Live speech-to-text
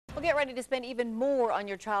Well, get ready to spend even more on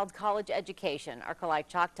your child's college education. Our Kalae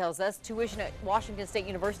Chock tells us tuition at Washington State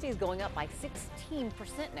University is going up by 16%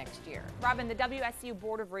 next year. Robin, the WSU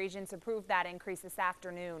Board of Regents approved that increase this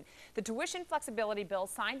afternoon. The tuition flexibility bill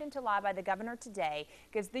signed into law by the governor today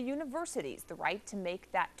gives the universities the right to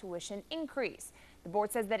make that tuition increase. The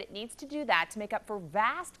board says that it needs to do that to make up for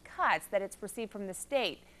vast cuts that it's received from the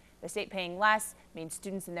state. The state paying less means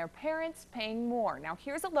students and their parents paying more. Now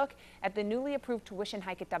here's a look at the newly approved tuition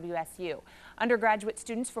hike at WSU. Undergraduate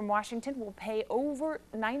students from Washington will pay over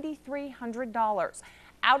 $9,300.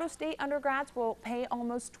 Out-of-state undergrads will pay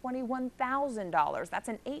almost $21,000. That's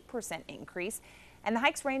an 8% increase. And the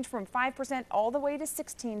hikes range from 5% all the way to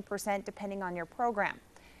 16% depending on your program.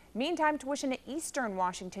 Meantime, tuition at Eastern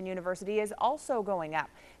Washington University is also going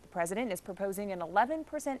up. The president is proposing an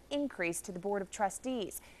 11% increase to the Board of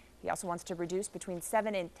Trustees. He also wants to reduce between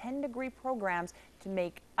 7 and 10-degree programs to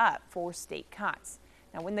make up for state cuts.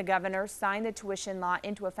 Now, when the governor signed the tuition law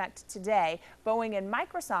into effect today, Boeing and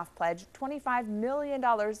Microsoft pledged $25 million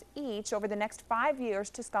each over the next 5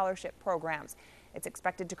 years to scholarship programs. It's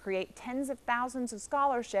expected to create tens of thousands of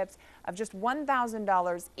scholarships of just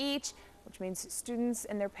 $1,000 each, which means students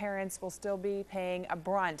and their parents will still be paying a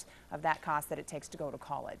brunt of that cost that it takes to go to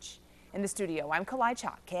college. In the studio, I'm Kalae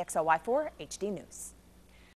Chock, KXLY4 HD News.